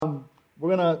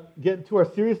we're going to get into our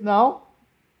series now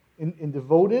in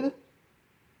Devoted.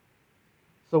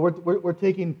 So we're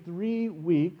taking 3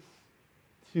 weeks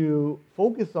to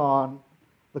focus on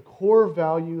the core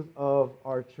values of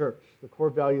our church,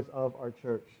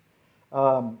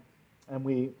 and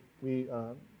we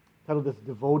titled this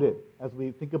Devoted as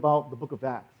we think about the book of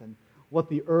Acts and what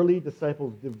the early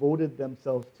disciples devoted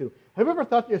themselves to. Have you ever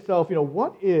thought to yourself,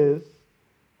 what is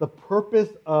the purpose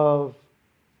of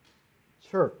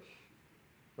church,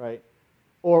 right?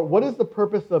 Or what is the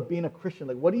purpose of being a Christian?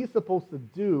 Like, what are you supposed to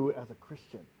do as a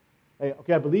Christian? Hey,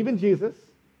 okay, I believe in Jesus.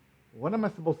 What am I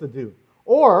supposed to do?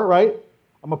 Or, right,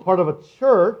 I'm a part of a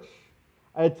church.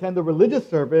 I attend a religious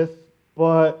service,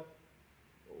 but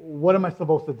what am I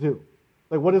supposed to do?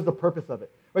 Like, what is the purpose of it?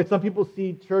 Right? Some people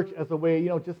see church as a way,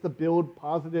 just to build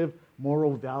positive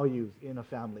moral values in a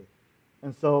family.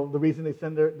 And so the reason they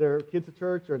send their kids to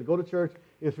church or to go to church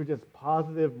is for just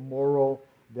positive moral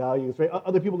values. Right?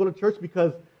 Other people go to church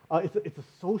because it's a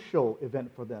social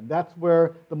event for them. That's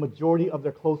where the majority of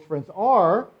their close friends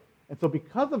are. And so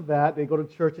because of that, they go to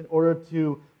church in order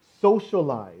to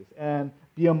socialize and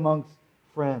be amongst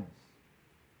friends.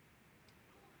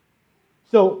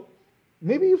 So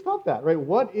maybe you've thought that, right?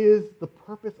 What is the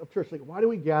purpose of church? Like, why do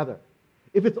we gather?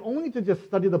 If it's only to just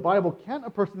study the Bible, can't a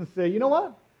person say, you know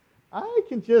what? I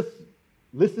can just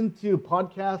listen to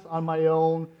podcasts on my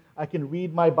own. I can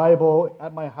read my Bible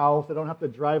at my house. I don't have to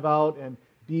drive out and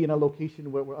be in a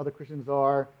location where other Christians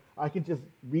are. I can just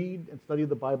read and study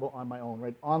the Bible on my own,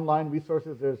 right? Online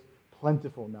resources, there's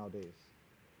plentiful nowadays.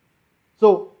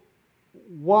 So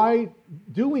why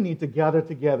do we need to gather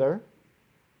together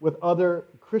with other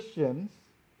Christians?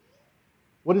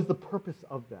 What is the purpose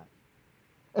of that?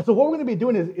 And so what we're going to be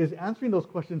doing is answering those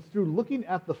questions through looking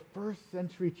at the first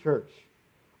century church,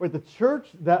 right? The church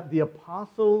that the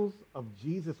apostles of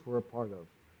Jesus were a part of.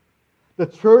 The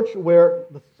church where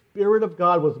the Spirit of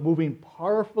God was moving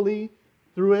powerfully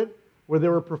through it, where they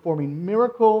were performing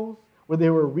miracles, where they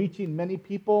were reaching many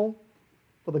people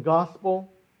for the gospel.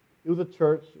 It was a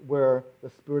church where the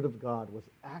Spirit of God was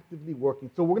actively working.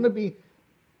 So we're going to be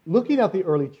looking at the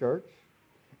early church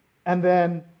and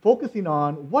then focusing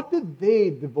on what did they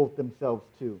devote themselves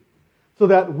to, so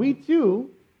that we too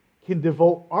can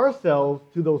devote ourselves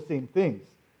to those same things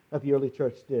that the early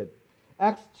church did.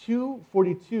 Acts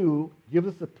 2:42 gives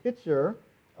us a picture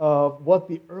of what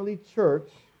the early church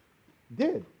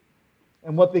did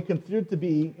and what they considered to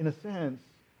be, in a sense,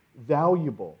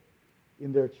 valuable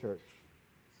in their church.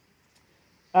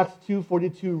 Acts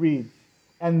 2:42 reads,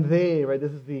 and they, right,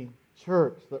 this is the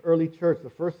church, the early church, the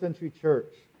first century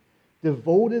church,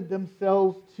 devoted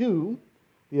themselves to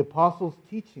the apostles'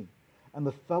 teaching and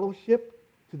the fellowship,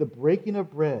 to the breaking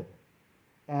of bread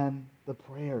and the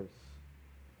prayers.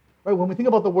 Right, when we think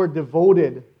about the word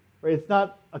devoted, right, it's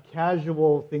not a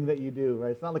casual thing that you do,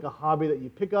 right? It's not like a hobby that you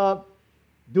pick up,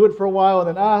 do it for a while,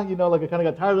 and then, like I kind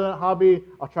of got tired of that hobby,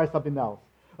 I'll try something else.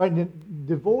 Right?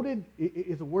 Devoted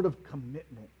is a word of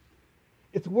commitment.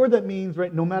 It's a word that means,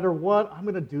 right, no matter what, I'm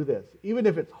going to do this. Even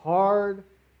if it's hard,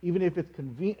 even if it's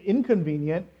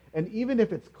inconvenient, and even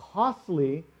if it's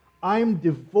costly, I'm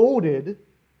devoted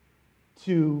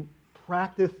to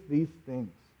practice these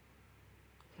things.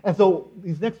 And so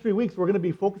these next 3 weeks, we're going to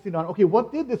be focusing on, okay,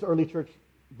 what did this early church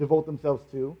devote themselves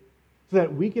to so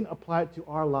that we can apply it to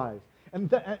our lives? And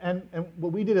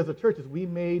what we did as a church is we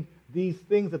made these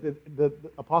things that the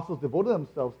apostles devoted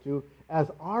themselves to as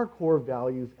our core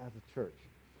values as a church.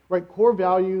 Right? Core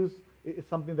values is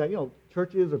something that,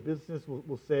 churches or businesses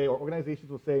will say, or organizations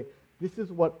will say, this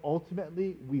is what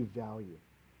ultimately we value.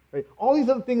 Right? All these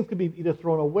other things could be either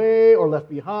thrown away or left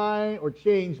behind or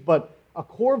changed, but a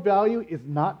core value is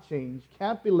not changed,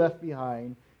 can't be left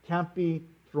behind, can't be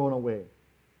thrown away.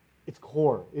 It's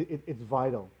core. It's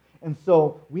vital. And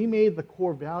so we made the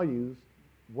core values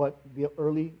what the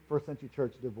early first century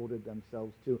church devoted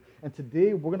themselves to. And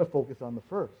today we're going to focus on the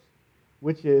first,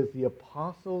 which is the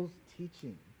apostles'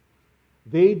 teaching.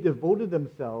 They devoted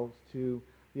themselves to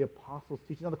the apostles'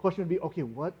 teaching. Now the question would be, okay,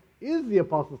 what is the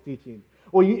apostles' teaching?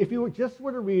 Well, if you just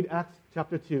were to read Acts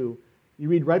chapter 2, you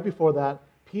read right before that,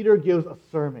 Peter gives a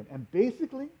sermon. And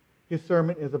basically, his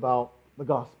sermon is about the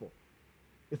gospel.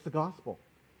 It's the gospel.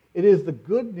 It is the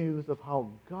good news of how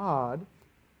God,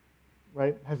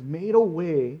 right, has made a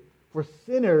way for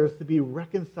sinners to be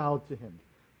reconciled to him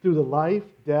through the life,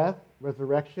 death,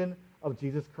 resurrection of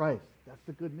Jesus Christ. That's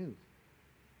the good news.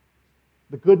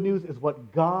 The good news is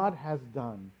what God has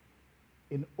done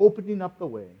in opening up the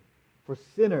way for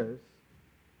sinners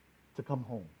to come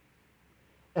home.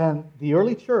 And the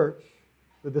early church,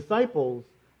 the disciples,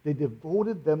 they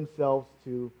devoted themselves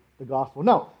to the gospel.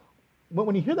 Now,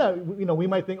 when you hear that, we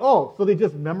might think, oh, so they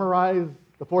just memorize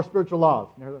the four spiritual laws.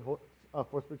 You heard the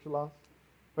four spiritual laws?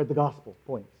 Right, the gospel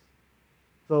points.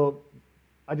 So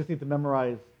I just need to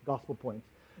memorize gospel points.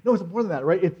 No, it's more than that,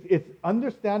 right? It's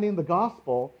understanding the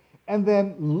gospel and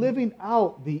then living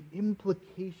out the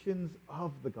implications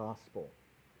of the gospel.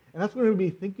 And that's what we're going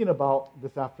to be thinking about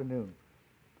this afternoon.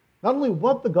 Not only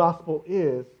what the gospel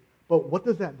is, but what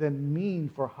does that then mean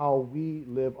for how we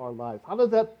live our lives? How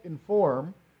does the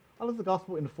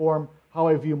gospel inform how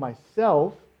I view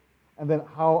myself and then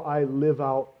how I live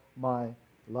out my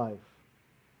life?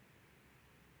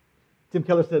 Tim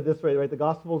Keller said this way, right? The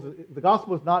gospel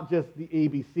is not just the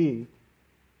ABC,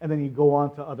 and then you go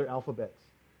on to other alphabets.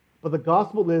 But the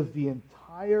gospel is the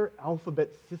entire alphabet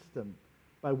system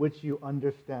by which you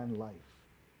understand life.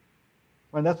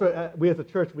 And that's why we as a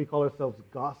church, we call ourselves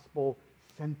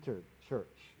gospel-centered church,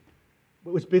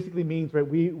 which basically means, right,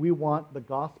 we want the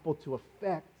gospel to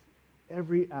affect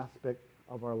every aspect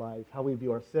of our lives, how we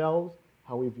view ourselves,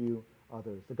 how we view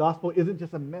others. The gospel isn't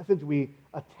just a message we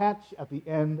attach at the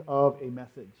end of a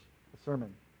message, a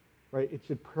sermon, right? It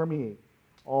should permeate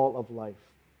all of life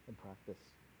and practice.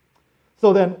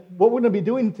 So then, what we're going to be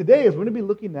doing today is we're going to be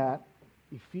looking at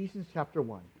Ephesians chapter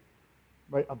 1,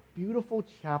 right? A beautiful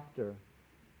chapter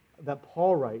that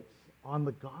Paul writes on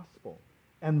the gospel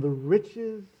and the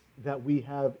riches that we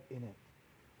have in it.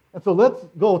 And so let's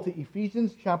go to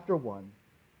Ephesians chapter 1,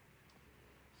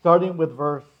 starting with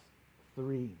verse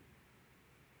 3.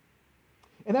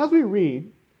 And as we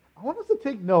read, I want us to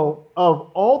take note of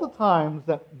all the times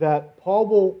that Paul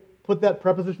will put that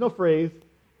prepositional phrase,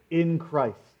 in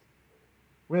Christ.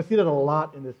 We're going to see that a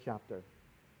lot in this chapter.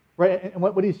 Right? And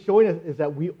what he's showing us is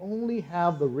that we only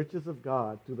have the riches of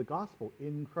God through the gospel,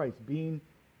 in Christ, being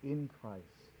in Christ.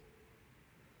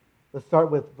 Let's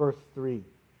start with verse 3. It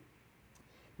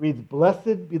reads,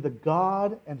 "Blessed be the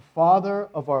God and Father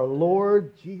of our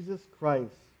Lord Jesus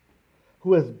Christ,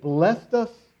 who has blessed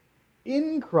us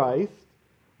in Christ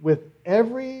with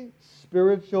every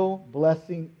spiritual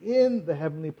blessing in the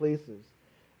heavenly places,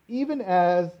 even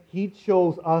as he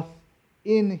chose us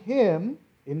in him,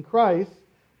 in Christ,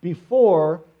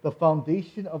 before the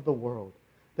foundation of the world,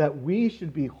 that we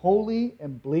should be holy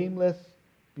and blameless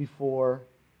before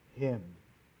him."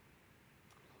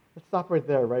 Let's stop right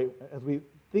there, right? As we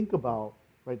think about,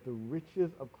 right, the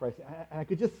riches of Christ. And I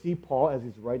could just see Paul, as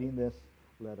he's writing this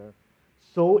letter,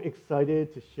 so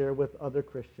excited to share with other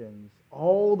Christians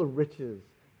all the riches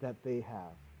that they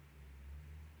have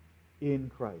in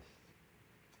Christ.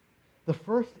 The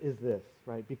first is this,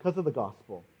 right? Because of the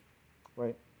gospel,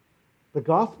 right? The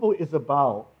gospel is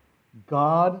about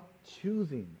God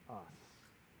choosing us.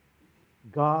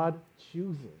 God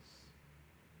chooses.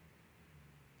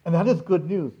 And that is good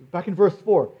news. Back in verse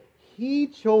 4, he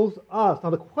chose us. Now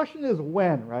the question is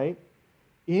when, right?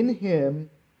 In him,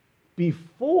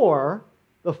 before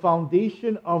the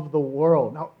foundation of the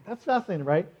world. Now that's fascinating,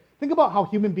 right? Think about how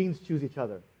human beings choose each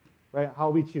other, right? How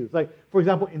we choose. Like, for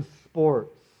example, in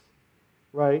sports,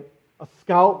 right? A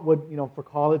scout would, for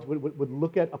college, would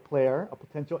look at a player, a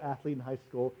potential athlete in high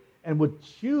school, and would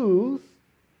choose,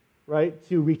 right,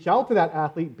 to reach out to that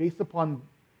athlete based upon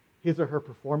his or her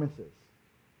performances.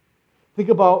 Think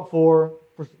about for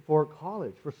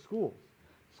college, for schools.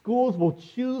 Schools will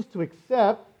choose to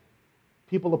accept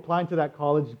people applying to that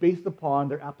college based upon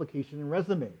their application and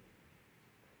resume.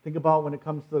 Think about when it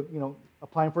comes to,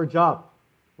 applying for a job,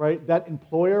 right? That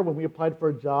employer, when we applied for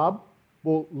a job,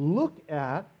 will look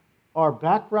at our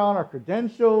background, our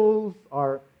credentials,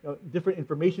 our different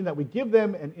information that we give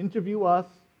them and interview us,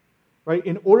 right,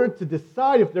 in order to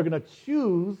decide if they're going to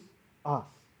choose us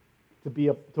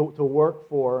to work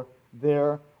for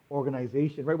their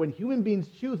organization, right? When human beings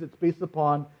choose, it's based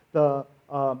upon the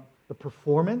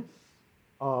performance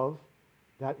of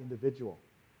that individual.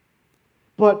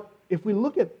 But if we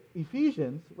look at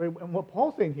Ephesians, right, and what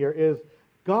Paul's saying here is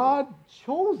God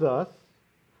chose us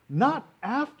not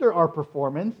after our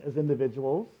performance as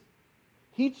individuals.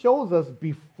 He chose us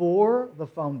before the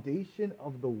foundation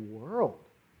of the world.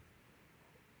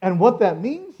 And what that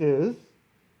means is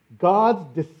God's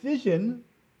decision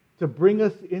to bring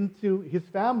us into his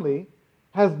family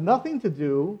has nothing to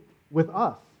do with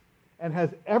us and has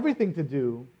everything to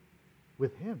do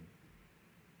with him.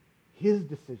 His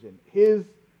decision, his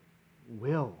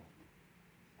will,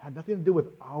 had nothing to do with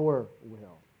our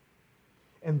will.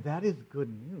 And that is good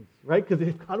news, right? Because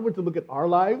if God were to look at our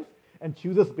lives and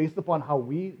choose us based upon how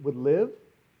we would live,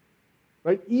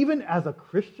 right? Even as a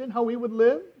Christian, how we would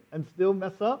live and still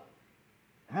mess up,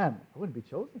 man, I wouldn't be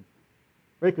chosen,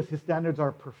 right? Because his standards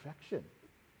are perfection.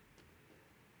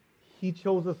 He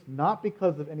chose us not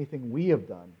because of anything we have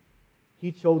done.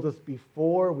 He chose us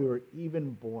before we were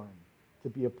even born to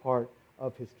be a part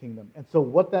of his kingdom. And so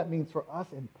what that means for us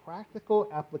in practical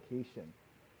application,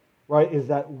 right, is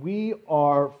that we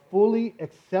are fully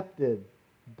accepted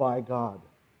by God.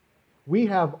 We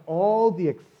have all the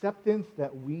acceptance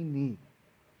that we need.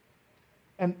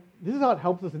 And this is how it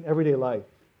helps us in everyday life,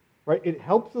 right? It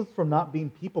helps us from not being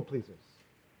people pleasers,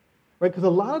 right? Because a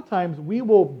lot of times we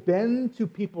will bend to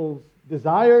people's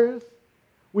desires.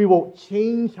 We will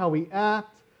change how we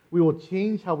act. We will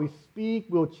change how we speak.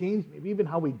 We will change maybe even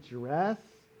how we dress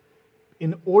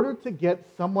in order to get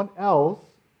someone else,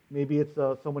 maybe it's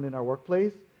someone in our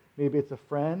workplace, maybe it's a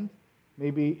friend,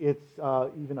 maybe it's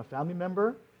even a family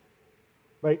member,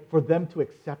 right, for them to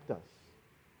accept us,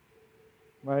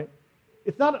 right?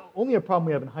 It's not only a problem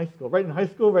we have in high school, right? In high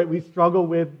school, right, we struggle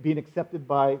with being accepted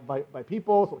by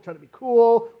people, so we're trying to be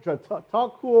cool, we're trying to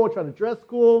talk cool, we're trying to dress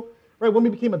cool, right? When we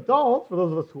became adults, for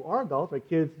those of us who are adults, right,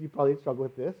 kids, you probably struggle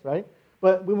with this, right?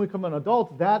 But when we become an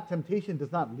adult, that temptation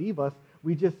does not leave us.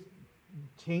 We just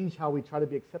change how we try to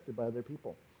be accepted by other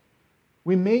people.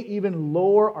 We may even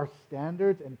lower our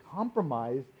standards and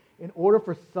compromise in order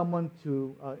for someone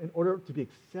to, in order to be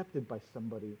accepted by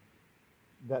somebody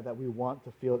that we want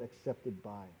to feel accepted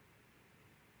by.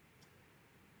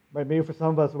 Right? Maybe for some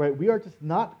of us, right, we are just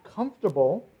not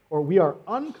comfortable, or we are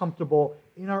uncomfortable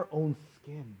in our own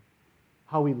skin.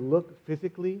 How we look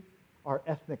physically, our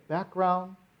ethnic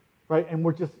background, right? And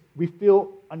we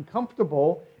feel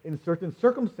uncomfortable in certain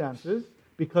circumstances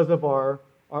because of our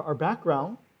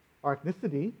background, our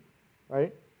ethnicity,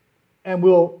 right? And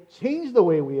we'll change the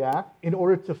way we act in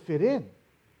order to fit in,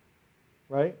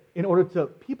 right? In order to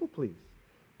people please.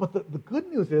 But the good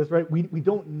news is, right, we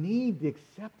don't need the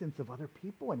acceptance of other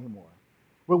people anymore.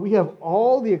 Where we have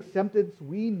all the acceptance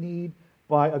we need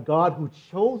by a God who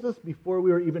chose us before we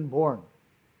were even born.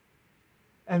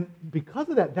 And because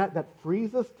of that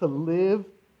frees us to live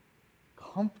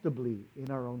comfortably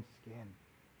in our own skin.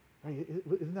 Right?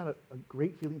 Isn't that a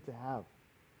great feeling to have?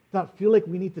 To not feel like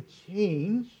we need to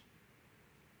change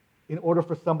in order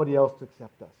for somebody else to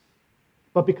accept us.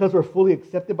 But because we're fully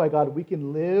accepted by God, we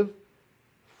can live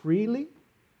freely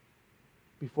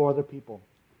before other people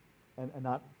and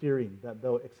not fearing that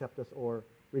they'll accept us or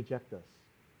reject us.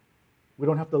 We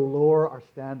don't have to lower our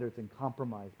standards and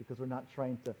compromise because we're not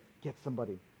trying to get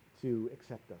somebody to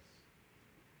accept us.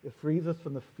 It frees us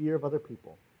from the fear of other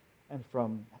people and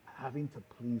from having to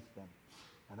please them.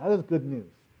 And that is good news,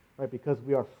 right? Because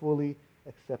we are fully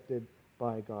accepted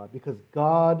by God. Because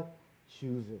God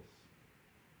chooses.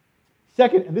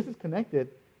 Second, and this is connected,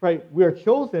 right? We are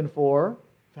chosen for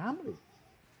family.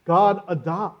 God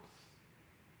adopts,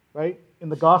 right? In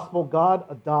the gospel, God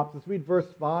adopts. Let's read verse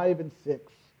 5 and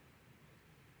 6.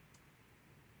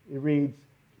 It reads,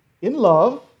 "In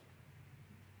love,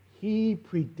 he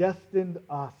predestined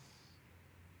us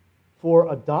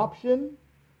for adoption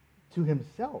to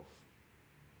himself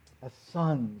as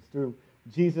sons through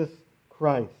Jesus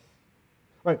Christ."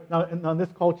 Right, now in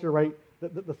this culture, right,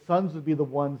 the sons would be the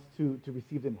ones to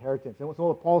receive the inheritance. And so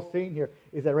what Paul's saying here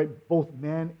is that, right, both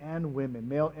men and women,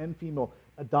 male and female,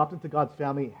 adopted to God's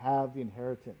family have the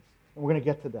inheritance. And we're going to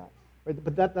get to that. Right?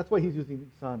 But that's why he's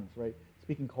using sons, right,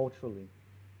 speaking culturally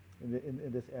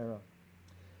in this era.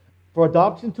 For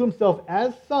adoption to himself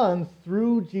as sons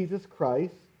through Jesus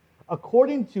Christ,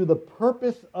 according to the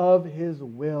purpose of his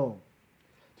will,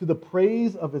 to the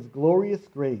praise of his glorious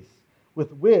grace,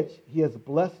 with which he has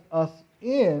blessed us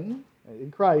in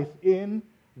Christ, in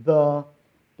the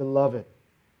beloved.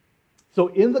 So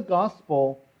in the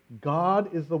gospel,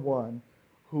 God is the one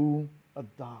who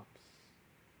adopts.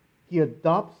 He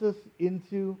adopts us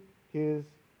into his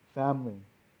family.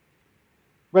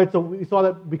 Right, so we saw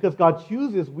that because God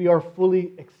chooses, we are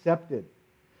fully accepted.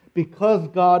 Because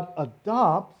God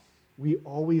adopts, we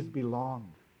always belong.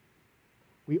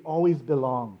 We always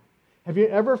belong. Have you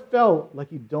ever felt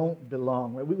like you don't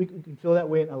belong? Right? We can feel that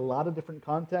way in a lot of different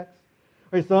contexts.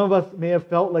 Right, some of us may have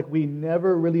felt like we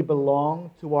never really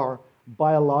belong to our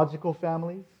biological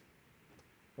families,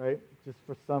 right? Just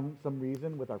for some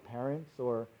reason with our parents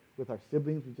or with our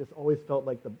siblings, we just always felt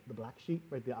like the black sheep,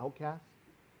 right? The outcast.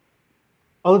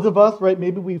 Others of us, right,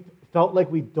 maybe we felt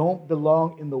like we don't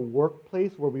belong in the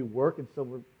workplace where we work, and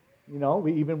so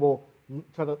we even will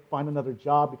try to find another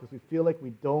job because we feel like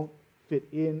we don't fit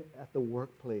in at the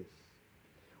workplace.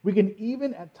 We can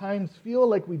even at times feel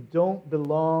like we don't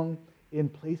belong in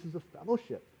places of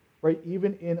fellowship, right?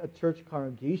 Even in a church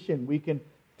congregation, we can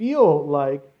feel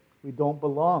like we don't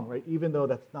belong, right? Even though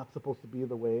that's not supposed to be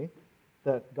the way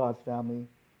that God's family,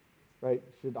 right,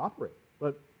 should operate.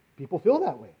 But people feel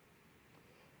that way.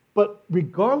 But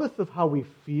regardless of how we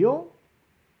feel,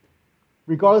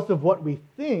 regardless of what we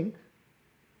think,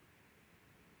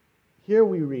 here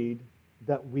we read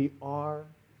that we are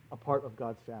a part of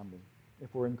God's family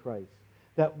if we're in Christ.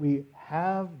 That we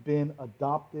have been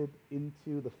adopted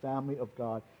into the family of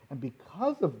God. And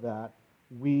because of that,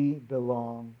 we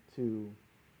belong to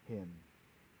Him.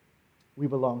 We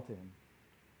belong to Him.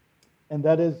 And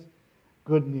that is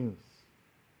good news.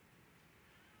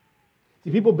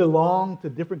 See, people belong to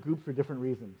different groups for different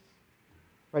reasons.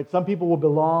 Right? Some people will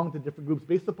belong to different groups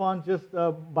based upon just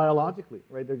biologically,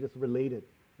 right? They're just related,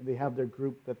 and they have their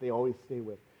group that they always stay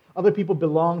with. Other people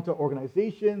belong to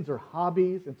organizations or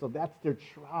hobbies, and so that's their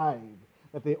tribe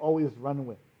that they always run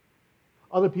with.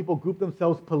 Other people group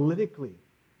themselves politically,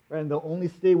 right? And they'll only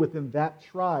stay within that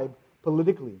tribe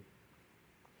politically.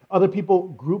 Other people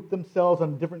group themselves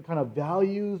on different kind of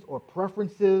values or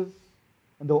preferences,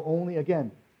 and they'll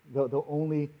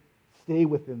only stay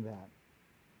within that,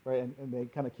 right? And they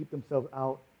kind of keep themselves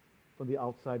out from the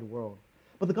outside world.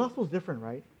 But the gospel is different,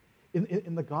 right?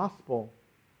 In the gospel,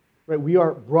 right, we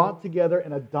are brought together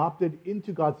and adopted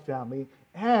into God's family,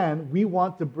 and we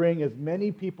want to bring as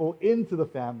many people into the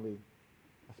family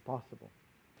as possible,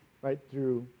 right,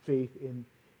 through faith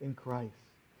in Christ.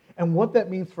 And what that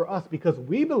means for us, because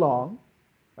we belong,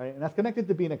 right, and that's connected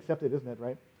to being accepted, isn't it,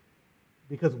 right?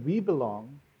 Because we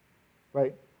belong,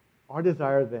 right, our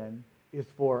desire then is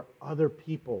for other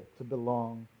people to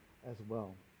belong as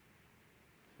well.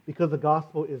 Because the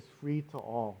gospel is free to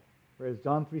all. Whereas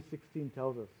John 3:16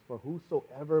 tells us, for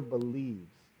whosoever believes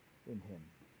in Him.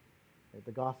 Right?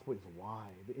 The gospel is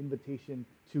wide, the invitation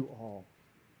to all.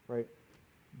 Right?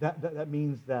 That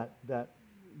means that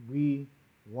we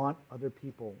want other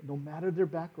people, no matter their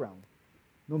background,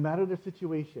 no matter their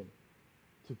situation,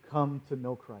 to come to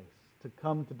know Christ, to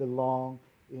come to belong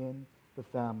in the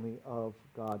family of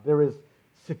God. There is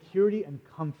security and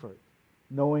comfort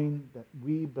knowing that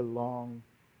we belong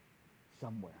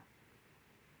somewhere.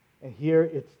 And here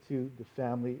it's to the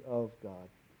family of God.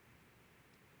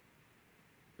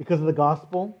 Because of the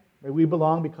gospel, right, we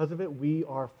belong. Because of it, we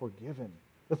are forgiven.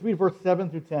 Let's read verse 7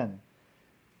 through 10.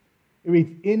 It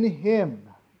reads, in Him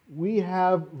we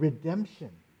have redemption.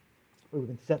 We've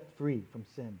been set free from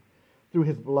sin through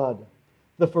His blood.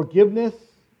 The forgiveness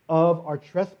of our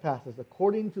trespasses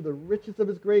according to the riches of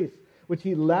His grace, which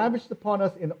He lavished upon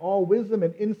us in all wisdom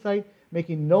and insight,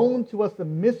 making known to us the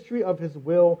mystery of His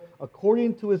will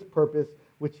according to His purpose,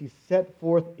 which He set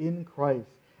forth in Christ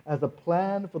as a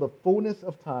plan for the fullness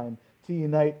of time to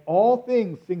unite all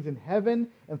things in heaven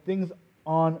and things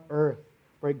on earth.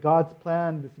 Right? God's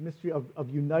plan, this mystery of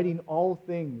uniting all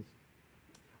things,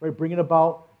 right? Bringing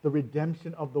about the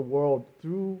redemption of the world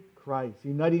through Christ,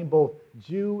 uniting both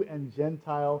Jew and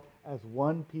Gentile as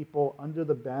one people under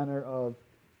the banner of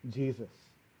Jesus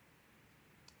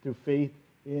through faith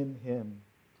in Him.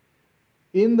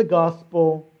 In the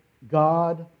gospel,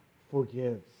 God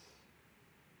forgives.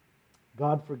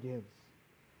 God forgives.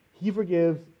 He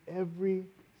forgives every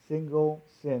single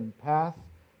sin, past,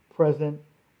 present,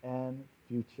 and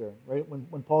future. Right?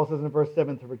 When Paul says in verse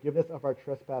 7, the forgiveness of our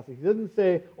trespasses, he doesn't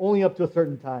say only up to a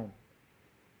certain time,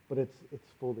 but it's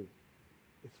fully.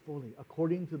 It's fully,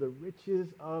 according to the riches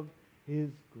of His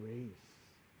grace.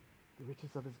 The riches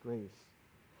of His grace.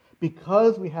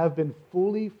 Because we have been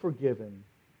fully forgiven,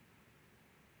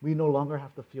 we no longer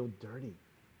have to feel dirty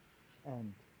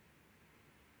and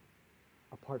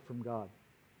apart from God.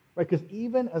 Right? Because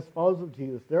even as followers of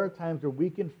Jesus, there are times where we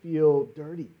can feel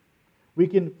dirty. We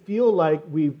can feel like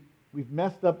we've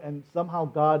messed up and somehow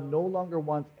God no longer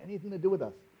wants anything to do with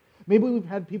us. Maybe we've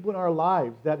had people in our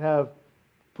lives that have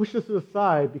pushed us to the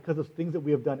side because of things that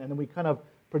we have done, and then we kind of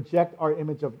project our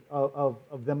image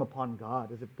of them upon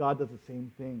God, as if God does the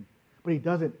same thing. But He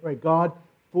doesn't, right? God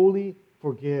fully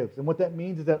forgives. And what that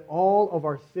means is that all of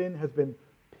our sin has been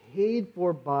paid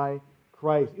for by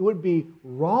Christ. It would be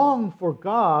wrong for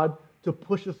God to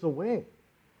push us away,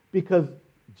 because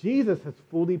Jesus has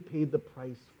fully paid the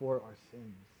price for our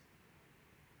sins.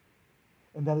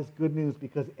 And that is good news,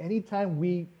 because anytime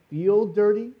we feel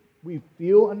dirty, we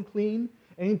feel unclean,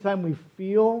 anytime we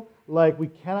feel like we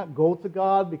cannot go to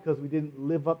God because we didn't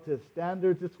live up to His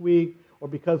standards this week, or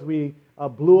because we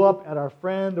blew up at our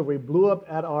friend, or we blew up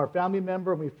at our family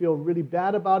member, and we feel really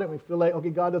bad about it, and we feel like, okay,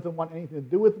 God doesn't want anything to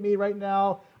do with me right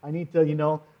now. I need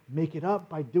to, make it up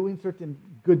by doing certain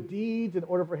good deeds in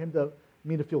order for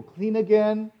me to feel clean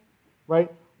again,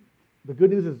 right? The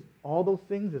good news is all those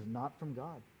things is not from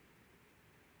God.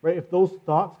 Right? If those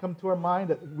thoughts come to our mind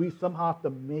that we somehow have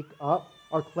to make up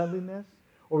our cleanliness,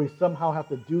 or we somehow have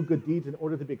to do good deeds in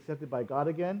order to be accepted by God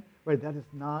again, right? That is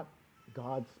not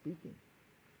God speaking.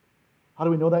 How do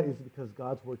we know that? Is because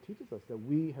God's Word teaches us that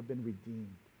we have been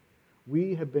redeemed.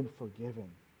 We have been forgiven.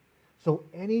 So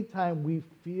anytime we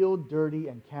feel dirty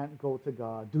and can't go to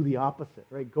God, do the opposite,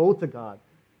 right? Go to God,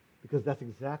 because that's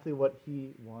exactly what he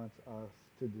wants us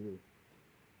to do.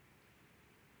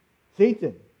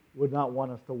 Satan would not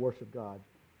want us to worship God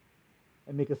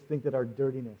and make us think that our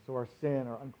dirtiness or our sin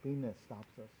or uncleanness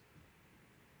stops us.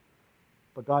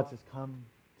 But God says, come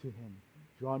to him.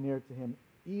 Draw near to him.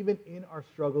 Even in our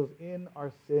struggles, in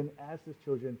our sin, as his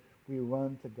children, we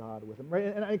run to God with him. Right?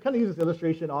 And I kind of use this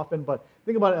illustration often, but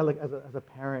think about it like as a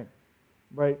parent.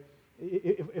 Right?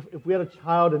 If we had a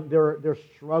child and they're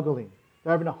struggling,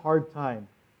 they're having a hard time,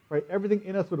 right? Everything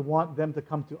in us would want them to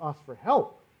come to us for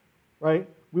help. Right?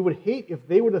 We would hate if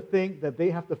they were to think that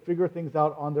they have to figure things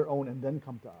out on their own and then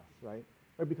come to us, right?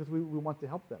 Because we want to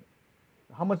help them.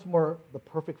 How much more the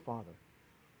perfect Father,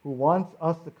 who wants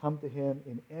us to come to him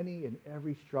in any and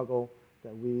every struggle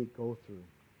that we go through.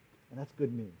 And that's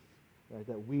good news, right?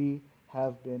 That we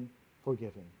have been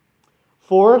forgiven.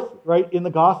 Fourth, right, in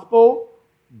the gospel,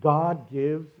 God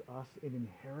gives us an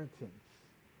inheritance.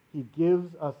 He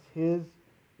gives us his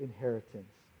inheritance.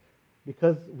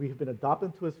 Because we have been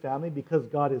adopted into his family, because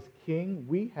God is king,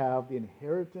 we have the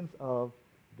inheritance of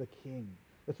the king.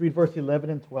 Let's read verse 11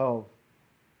 and 12.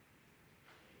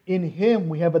 In him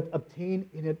we have obtained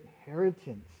an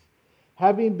inheritance,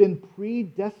 having been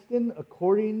predestined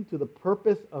according to the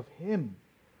purpose of him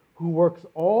who works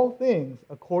all things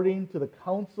according to the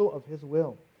counsel of his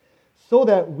will, so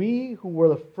that we who were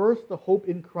the first to hope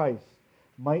in Christ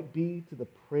might be to the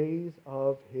praise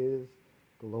of his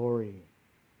glory.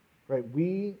 Right?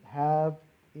 We have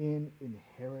an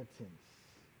inheritance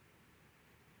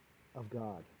of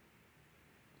God.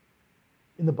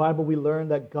 In the Bible, we learn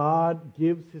that God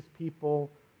gives his people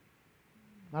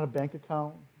not a bank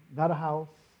account, not a house,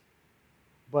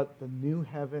 but the new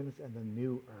heavens and the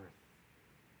new earth.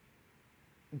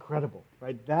 Incredible,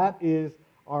 right? That is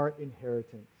our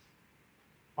inheritance.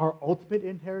 Our ultimate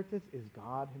inheritance is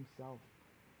God himself.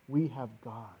 We have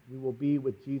God. We will be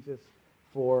with Jesus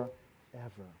forever.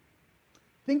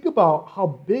 Think about how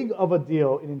big of a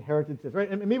deal an inheritance is, right?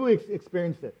 And maybe we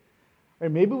experienced it. Right?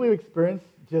 Maybe we experienced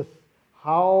just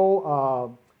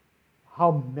how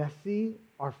messy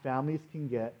our families can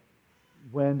get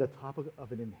when the topic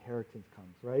of an inheritance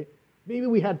comes, right? Maybe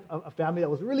we had a family that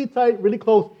was really tight, really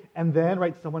close, and then,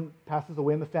 right, someone passes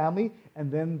away in the family,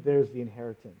 and then there's the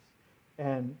inheritance.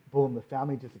 And boom, the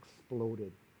family just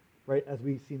exploded, right? As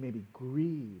we see maybe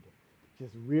greed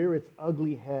just rear its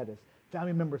ugly head as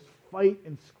family members fight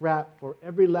and scrap for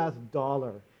every last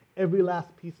dollar, every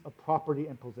last piece of property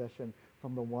and possession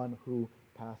from the one who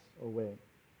passed away,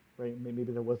 right? Maybe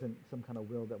there wasn't some kind of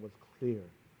will that was clear,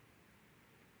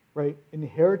 right?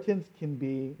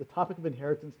 The topic of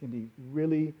inheritance can be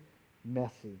really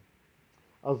messy.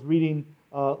 I was reading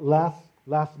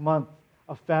last month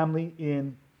a family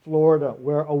in Florida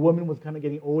where a woman was kind of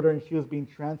getting older and she was being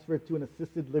transferred to an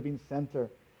assisted living center.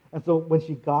 And so when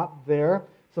she got there,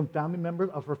 some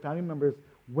of her family members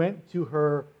went to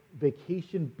her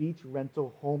vacation beach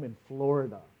rental home in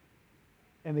Florida.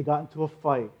 And they got into a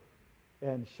fight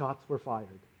and shots were fired.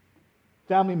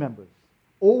 Family members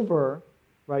over,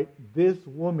 right, this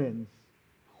woman's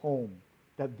home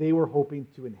that they were hoping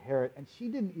to inherit. And she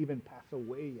didn't even pass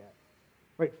away yet.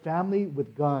 Right? Family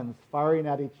with guns firing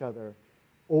at each other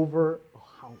over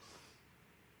a house.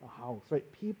 A house, right?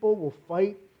 People will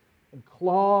fight and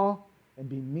claw and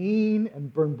be mean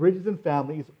and burn bridges in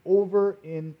families over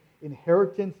an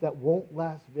inheritance that won't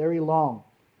last very long.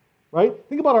 Right?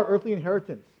 Think about our earthly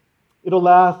inheritance. It'll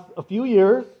last a few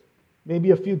years,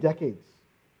 maybe a few decades.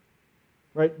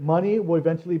 Right? Money will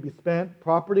eventually be spent.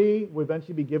 Property will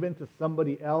eventually be given to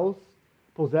somebody else.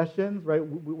 Possessions, right?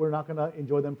 We're not going to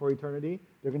enjoy them for eternity.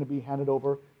 They're going to be handed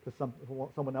over to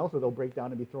someone else, or they'll break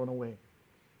down and be thrown away.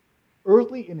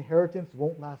 Earthly inheritance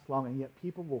won't last long, and yet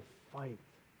people will fight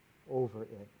over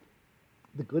it.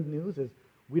 The good news is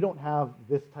we don't have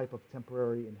this type of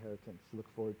temporary inheritance to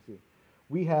look forward to.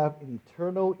 We have an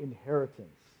eternal inheritance,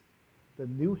 the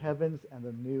new heavens and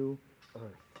the new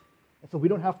earth. And so we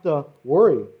don't have to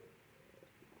worry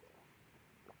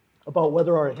about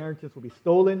whether our inheritance will be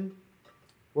stolen,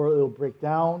 or it'll break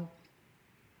down,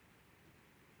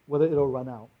 whether it'll run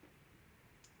out.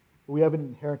 But we have an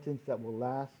inheritance that will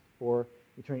last for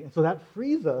eternity. And so that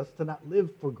frees us to not live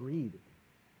for greed.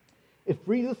 It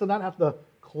frees us to not have to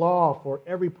claw for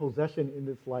every possession in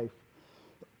this life.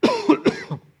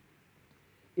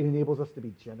 It enables us to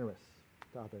be generous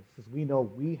to others, because we know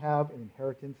we have an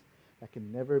inheritance that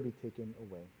can never be taken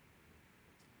away.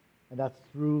 And that's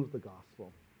through the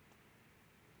gospel.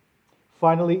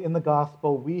 Finally, in the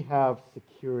gospel, we have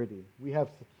security. We have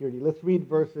security. Let's read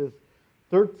verses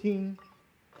 13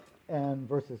 and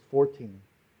verses 14.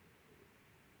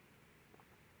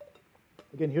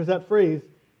 Again, here's that phrase,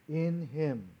 in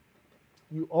him.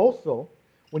 You also,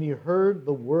 when you heard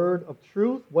the word of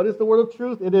truth, what is the word of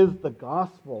truth? It is the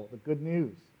gospel, the good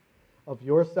news of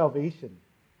your salvation,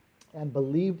 and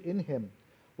believed in him,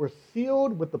 were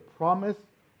sealed with the promised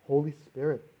Holy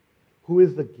Spirit, who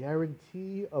is the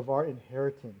guarantee of our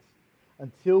inheritance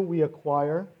until we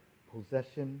acquire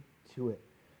possession to it,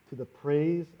 to the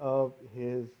praise of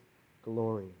his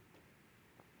glory.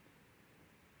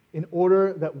 In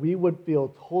order that we would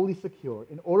feel totally secure,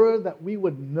 in order that we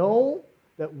would know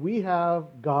that we have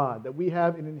God, that we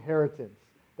have an inheritance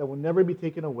that will never be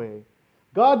taken away.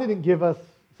 God didn't give us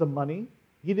some money.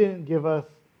 He didn't give us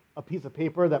a piece of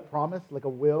paper that promised, like a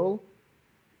will.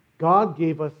 God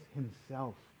gave us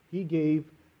himself. He gave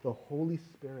the Holy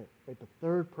Spirit, right, the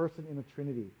third person in the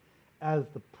Trinity, as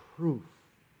the proof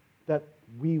that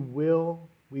we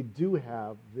do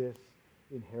have this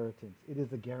inheritance. It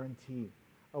is a guarantee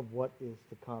of what is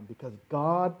to come, because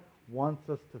God wants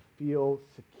us to feel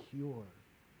secure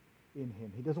in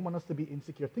him. He doesn't want us to be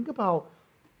insecure. Think about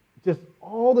just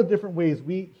all the different ways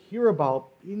we hear about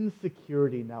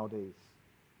insecurity nowadays.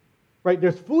 Right?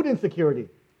 There's food insecurity.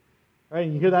 Right?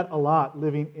 And you hear that a lot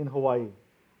living in Hawaii.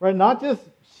 Right? Not just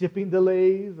shipping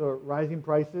delays or rising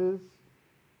prices,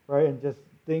 right? And just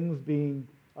things being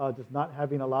just not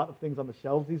having a lot of things on the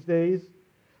shelves these days,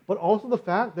 but also the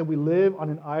fact that we live on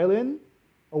an island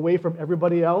away from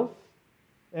everybody else,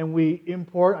 and we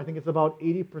import, I think it's about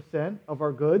 80% of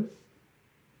our goods,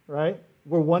 right?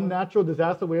 We're one natural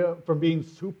disaster away from being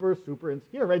super, super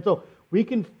insecure, right? So we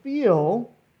can feel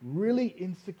really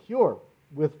insecure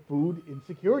with food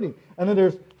insecurity. And then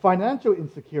there's financial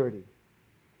insecurity,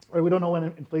 right? We don't know when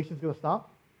inflation is going to stop,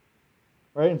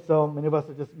 right? And so many of us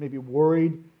are just maybe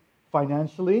worried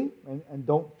financially and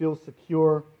don't feel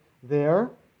secure there,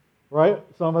 right?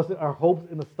 Some of us, our hopes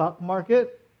in the stock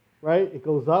market, right? It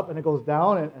goes up and it goes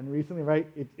down, and recently, right,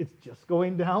 it's just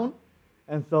going down.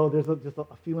 And so there's just a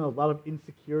feeling of a lot of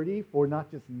insecurity for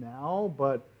not just now,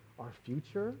 but our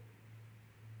future.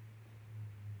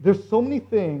 There's so many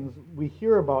things we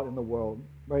hear about in the world,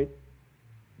 right,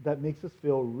 that makes us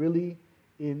feel really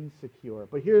insecure.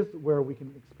 But here's where we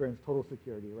can experience total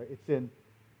security, right? It's in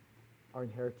our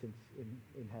inheritance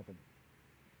in heaven.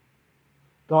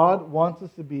 God wants us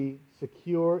to be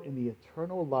secure in the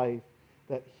eternal life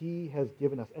that he has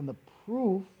given us. And the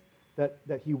proof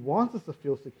that he wants us to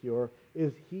feel secure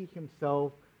is he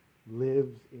himself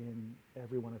lives in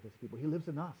every one of his people. He lives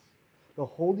in us. The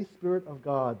Holy Spirit of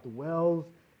God dwells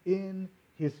in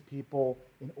his people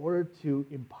in order to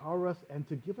empower us and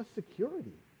to give us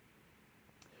security.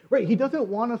 Right? He doesn't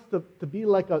want us to be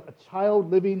like a child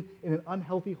living in an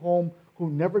unhealthy home who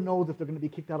never knows if they're going to be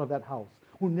kicked out of that house,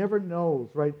 who never knows,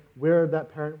 right, where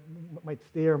that parent might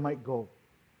stay or might go.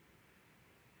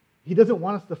 He doesn't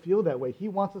want us to feel that way. He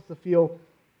wants us to feel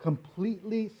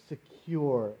completely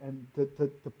secure, and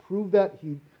to prove that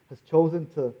he has chosen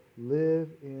to live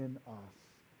in us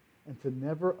and to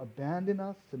never abandon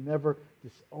us, to never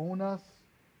disown us,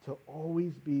 to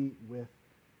always be with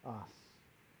us.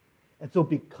 And so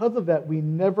because of that, we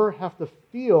never have to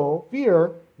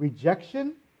fear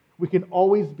rejection. We can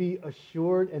always be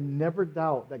assured and never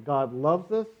doubt that God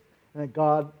loves us and that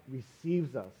God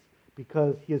receives us,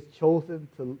 because he has chosen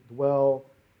to dwell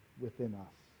within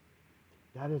us.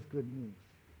 That is good news,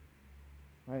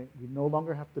 right? We no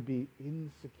longer have to be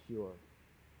insecure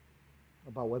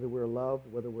about whether we're loved,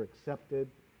 whether we're accepted,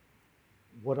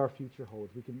 what our future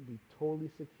holds. We can be totally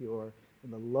secure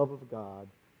in the love of God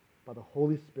by the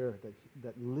Holy Spirit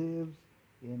that lives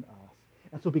in us.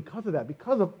 And so because of that,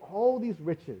 because of all these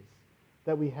riches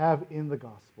that we have in the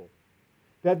gospel,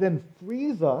 that then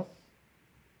frees us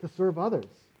to serve others.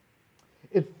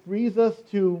 It frees us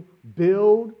to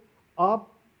build up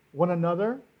one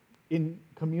another in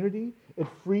community. It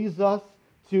frees us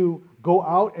to go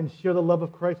out and share the love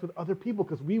of Christ with other people,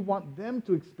 because we want them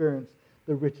to experience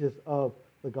the riches of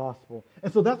the gospel.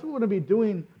 And so that's what we're going to be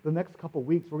doing the next couple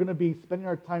weeks. We're going to be spending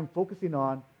our time focusing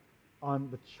on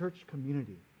the church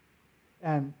community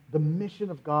and the mission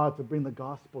of God to bring the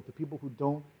gospel to people who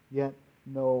don't yet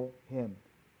know him.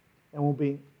 And we'll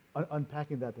be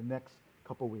unpacking that the next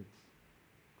couple weeks.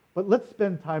 But let's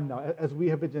spend time now, as we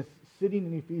have been just sitting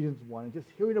in Ephesians 1 and just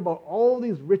hearing about all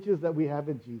these riches that we have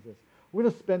in Jesus. We're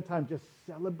going to spend time just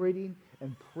celebrating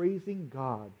and praising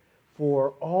God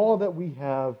for all that we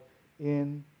have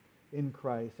in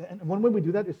Christ. And one way we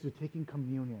do that is through taking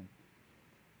communion.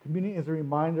 Communion is a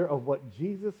reminder of what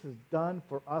Jesus has done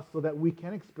for us so that we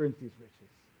can experience these riches.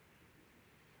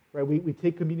 Right? We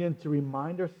take communion to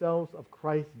remind ourselves of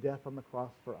Christ's death on the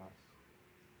cross for us.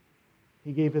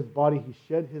 He gave his body, he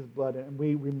shed his blood, and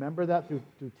we remember that through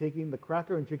taking the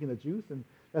cracker and drinking the juice, and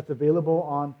that's available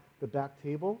on the back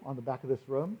table, on the back of this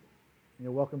room. And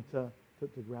you're welcome to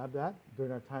grab that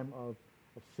during our time of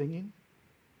singing,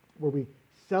 where we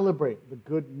celebrate the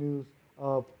good news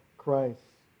of Christ.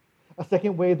 A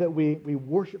second way that we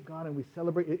worship God and we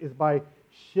celebrate is by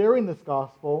sharing this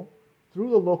gospel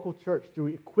through the local church, through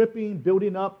equipping,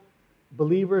 building up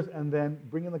believers, and then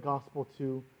bringing the gospel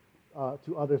to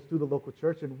others through the local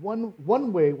church. And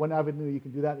one way, one avenue you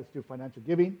can do that is through financial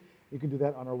giving. You can do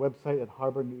that on our website at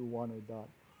harbornewarner.org.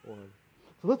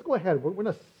 So let's go ahead. We're going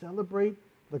to celebrate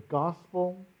the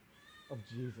gospel of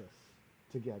Jesus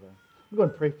together. I'm going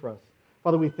to pray for us.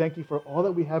 Father, we thank you for all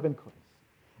that we have in Christ.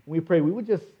 And we pray we would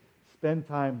just spend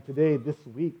time today, this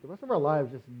week, the rest of our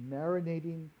lives, just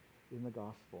marinating in the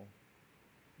gospel,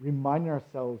 reminding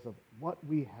ourselves of what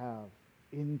we have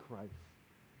in Christ,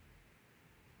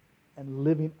 and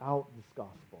living out this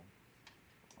gospel,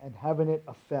 and having it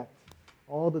affect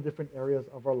all the different areas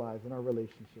of our lives and our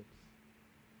relationships.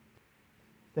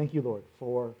 Thank you, Lord,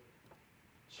 for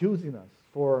choosing us,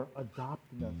 for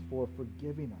adopting us, for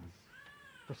forgiving us,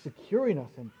 for securing us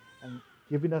and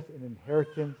giving us an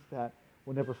inheritance that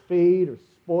will never fade or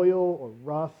spoil or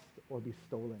rust or be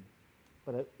stolen,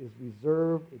 but it is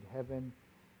reserved in heaven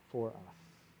for us.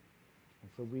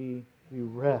 And so we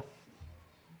rest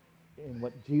in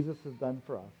what Jesus has done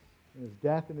for us, in his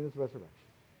death and in his resurrection.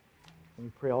 And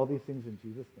we pray all these things in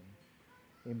Jesus'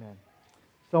 name. Amen.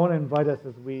 So I want to invite us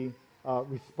as we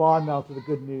respond now to the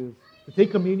good news, to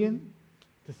take communion,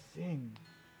 to sing.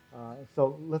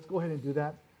 So let's go ahead and do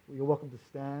that. You're welcome to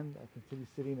stand and continue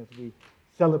sitting as we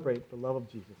celebrate the love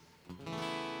of Jesus.